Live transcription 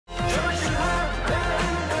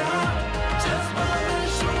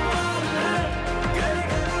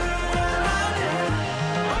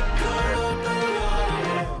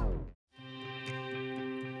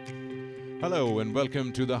Hello and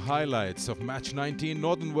welcome to the highlights of match 19,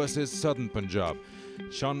 Northern versus Southern Punjab.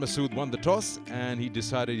 Shan Masood won the toss and he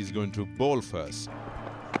decided he's going to bowl first.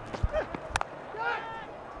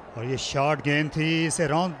 और ये short गेंद थी, इसे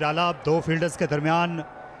round डाला दो fielders के दरमियान।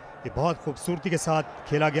 ये बहुत खूबसूरती के साथ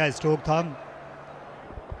खेला गया स्ट्रोक था।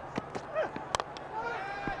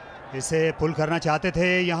 इसे पुल करना चाहते थे,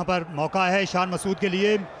 यहाँ पर मौका है शान मसूद के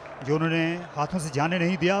लिए जो उन्होंने हाथों से जाने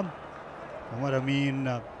नहीं दिया। उमर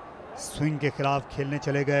अमीन स्विंग के खिलाफ खेलने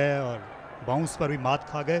चले गए और बाउंस पर भी मात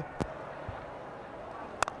खा गए।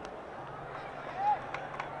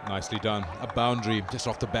 Nicely done, a boundary just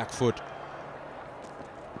off the back foot.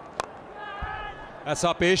 That's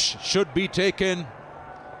up-ish, should be taken,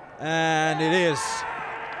 and it is.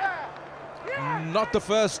 Not the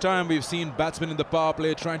first time we've seen batsmen in the power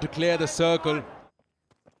play trying to clear the circle.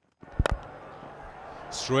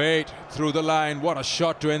 Straight through the line, what a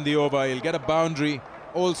shot to end the over. He'll get a boundary,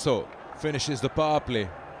 also finishes the power play.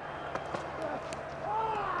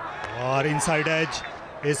 और inside as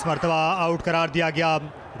इस मरतबा out करार दिया गया।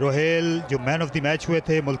 रोहेल जो man of the match हुए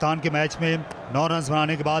थे मुल्तान के मैच में 9 रन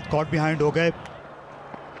बनाने के बाद कॉट बिहाइंड हो गए।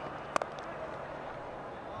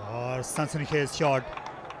 और सनसनीखेज शॉट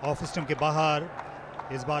ऑफ स्टंप के बाहर,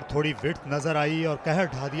 इस बार थोड़ी विड्थ नजर आई और कहर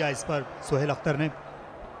ढा दिया इस पर सोहेल अख्तर ने।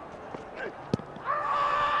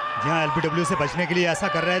 जहां एलबीडब्ल्यू से बचने के लिए ऐसा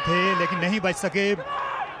कर रहे थे लेकिन नहीं बच सके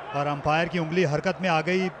और अंपायर की उंगली हरकत में आ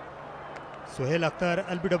गई। सोहेल अख्तर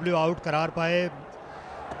एलबीडब्ल्यू आउट करार पाए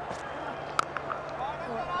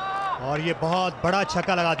और ये बहुत बड़ा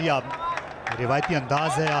छक्का लगा दिया। रिवायती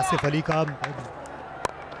अंदाज है आसिफ अली का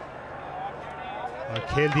और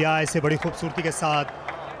खेल दिया इसे बड़ी खूबसूरती के साथ।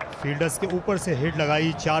 फील्डर्स के ऊपर से हिट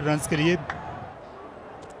लगाई 4 रन के लिए।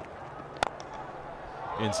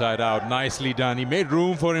 Inside out, nicely done. He made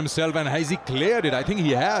room for himself and has he cleared it? I think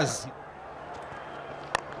he has.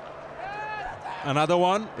 Another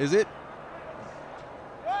one, is it?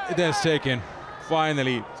 It is taken,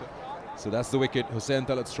 finally. So that's the wicket. Hussain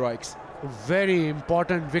Talat strikes. Very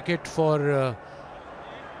important wicket for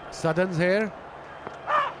Southerns here.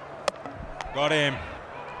 Got him.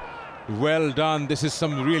 Well done. This is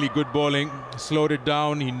some really good bowling. Slowed it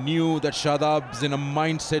down. He knew that Shadab's in a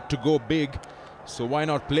mindset to go big. So why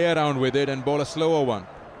not play around with it and bowl a slower one?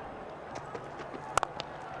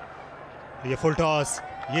 ये full toss,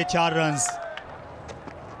 ये 4 runs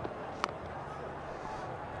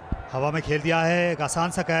हवा में खेल दिया है। एक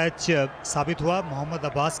आसान सा कैच साबित हुआ मोहम्मद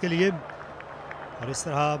अब्बास के लिए और इस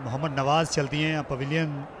तरह मोहम्मद नवाज चलती हैं। पवेलियन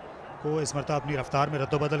को इस मरतबा अपनी रफ्तार में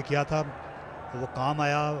रद्दोबदल किया था तो वो काम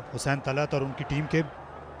आया हुसैन तलत और उनकी टीम के।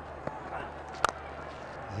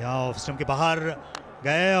 यहाँ ऑफ स्टंप के बाहर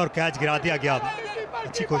गए और कैच गिरा दिया गया।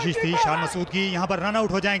 अच्छी कोशिश थी शान मसूद की, यहाँ पर रन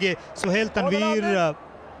आउट हो जाएंगे। सुहेल तनवीर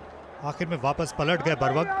आखिर में वापस पलट गए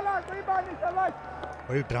बर वक्त।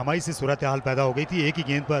 बड़ी ड्रामाई सी सूरत हाल पैदा हो गई थी, एक ही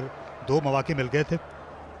गेंद पर 2 मौके मिल गए थे।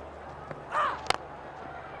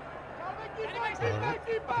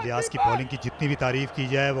 लियाज की बॉलिंग की जितनी भी तारीफ की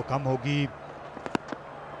जाए वो कम होगी।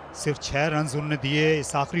 सिर्फ 6 रन उन्होंने दिए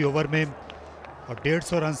इस आखिरी ओवर में और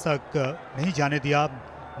 150 रन तक नहीं जाने दिया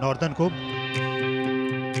नॉर्दर्न को।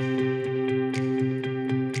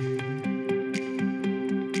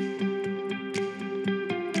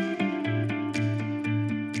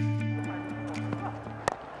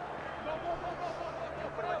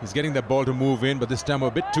 He's getting the ball to move in, but this time a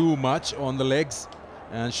bit too much on the legs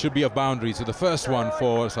and should be a boundary. So the first one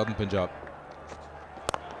for Southern Punjab.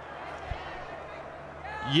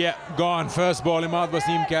 Yeah, gone. First ball, Imad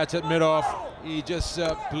Wasim catch at mid-off. He just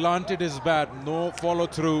planted his bat, no follow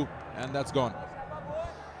through, and that's gone.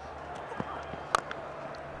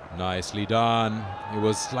 Nicely done. It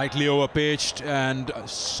was slightly over-pitched and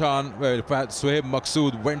Suhaib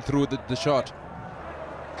Maqsood went through the shot.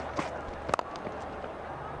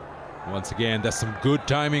 Once again, there's some good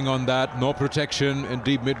timing on that. No protection in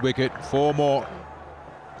deep mid-wicket. 4 more.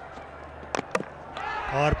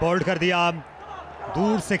 और bold कर दिया,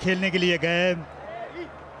 दूर से खेलने के लिए गए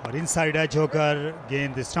और इनसाइड एज होकर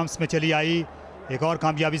गेंद स्टंप्स में चली आई। एक और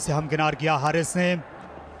कामयाबी से हमकिनार किया हारिस ने।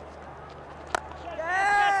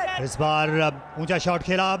 इस बार ऊंचा शॉट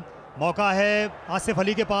खेला, मौका है आसिफ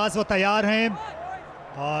अली के पास, वो तैयार हैं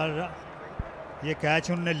और ये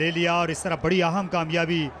कैच उन्होंने ले लिया और इस तरह बड़ी अहम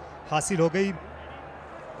कामयाबी हासिल हो गई।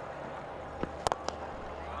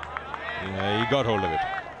 Yeah, he got hold of it.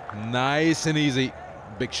 Nice and easy.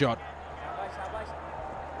 Big shot.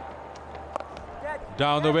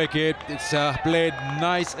 Down the wicket. It's played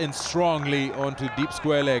nice and strongly onto deep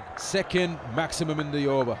square leg. Second maximum in the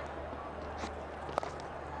over.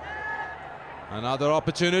 Another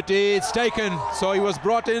opportunity, it's taken. So he was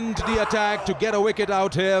brought into the attack to get a wicket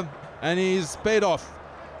out here. and he's paid off.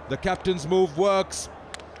 The captain's move works,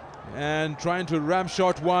 and trying to ram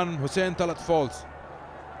shot one, Hussain Talat falls.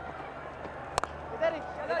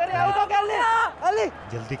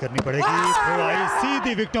 जल्दी करनी पड़ेगी, throw आई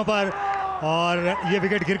सीधी विकेटों पर और ये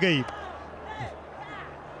wicket गिर गई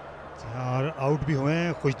और out भी हुए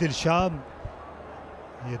खुशदिल शाह।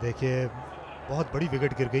 ये देखिए बहुत बड़ी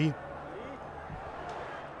विकेट गिर गई।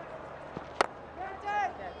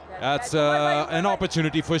 That's an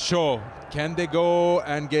opportunity for sure. Can they go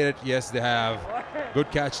and get it? Yes, they have.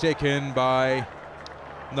 Good catch taken by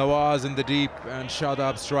Nawaz in the deep, and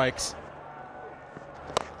Shadab strikes.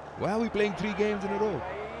 Why are we playing 3 games in a row?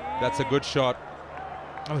 That's a good shot.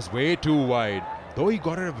 That was way too wide. Though he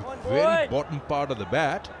got it at the very bottom part of the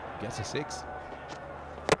bat, gets a 6.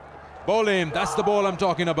 Ball in, that's the ball I'm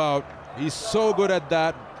talking about. He's so good at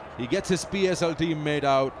that. He gets his PSL teammate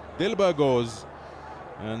out. Dilbar goes.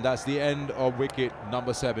 And that's the end of wicket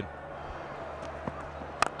number 7.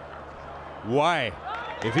 Why?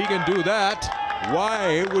 If he can do that,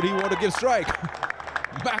 why would he want to give strike?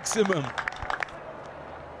 Maximum.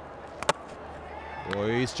 Oh,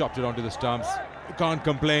 he's chopped it onto the stumps. You can't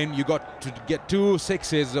complain. You got to get 2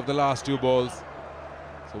 sixes of the last 2 balls.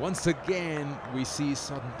 So once again, we see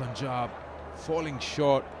Southern Punjab falling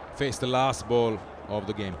short, face the last ball of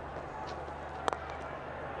the game.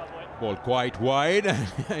 Ball quite wide.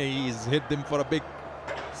 He's hit them for a big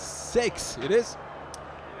 6, it is.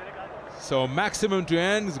 So maximum to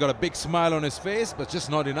end. He's got a big smile on his face, but just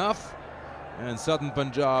not enough. And Southern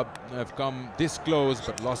Punjab have come this close,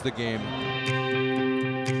 but lost the game.